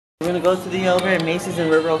We're gonna go to the over at Macy's in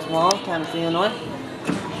River Oaks Mall, Calumet, Illinois.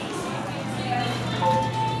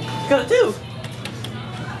 Got it too!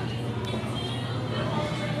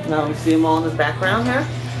 Now we see them all in the background here.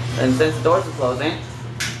 And since the doors are closing,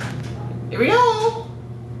 here we go!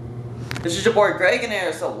 This is your boy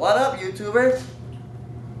Graeginator, so what up, YouTubers?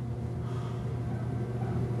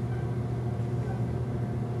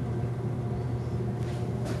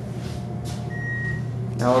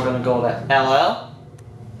 Now we're gonna go to LL.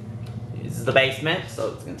 This is the basement,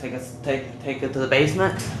 so it's gonna take it to the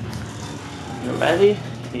basement. You ready?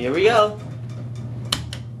 Here we go.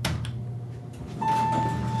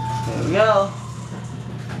 Here we go.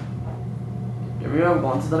 Here we go,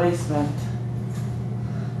 going to the basement.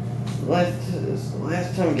 This is the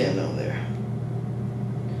last time getting over there.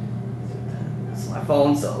 It's my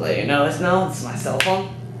phone, so I'll let you know it's my cell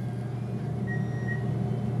phone.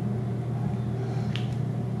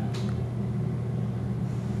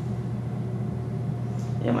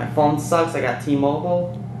 Yeah, my phone sucks. I got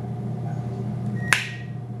T-Mobile.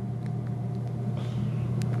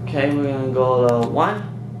 Okay, we're gonna go to 1.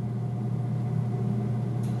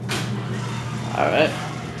 Alright,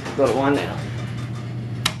 go to 1 now.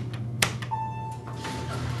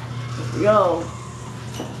 Here we go.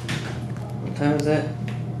 What time is it?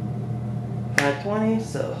 5:20,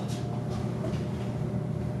 so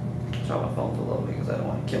try my phone for a little bit because I don't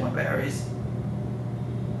want to kill my batteries.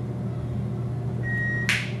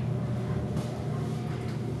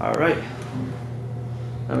 Alright.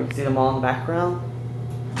 Now we can see them all in the background.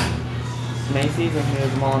 It's Macy's, and here's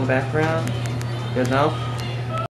them all in the background. You guys know?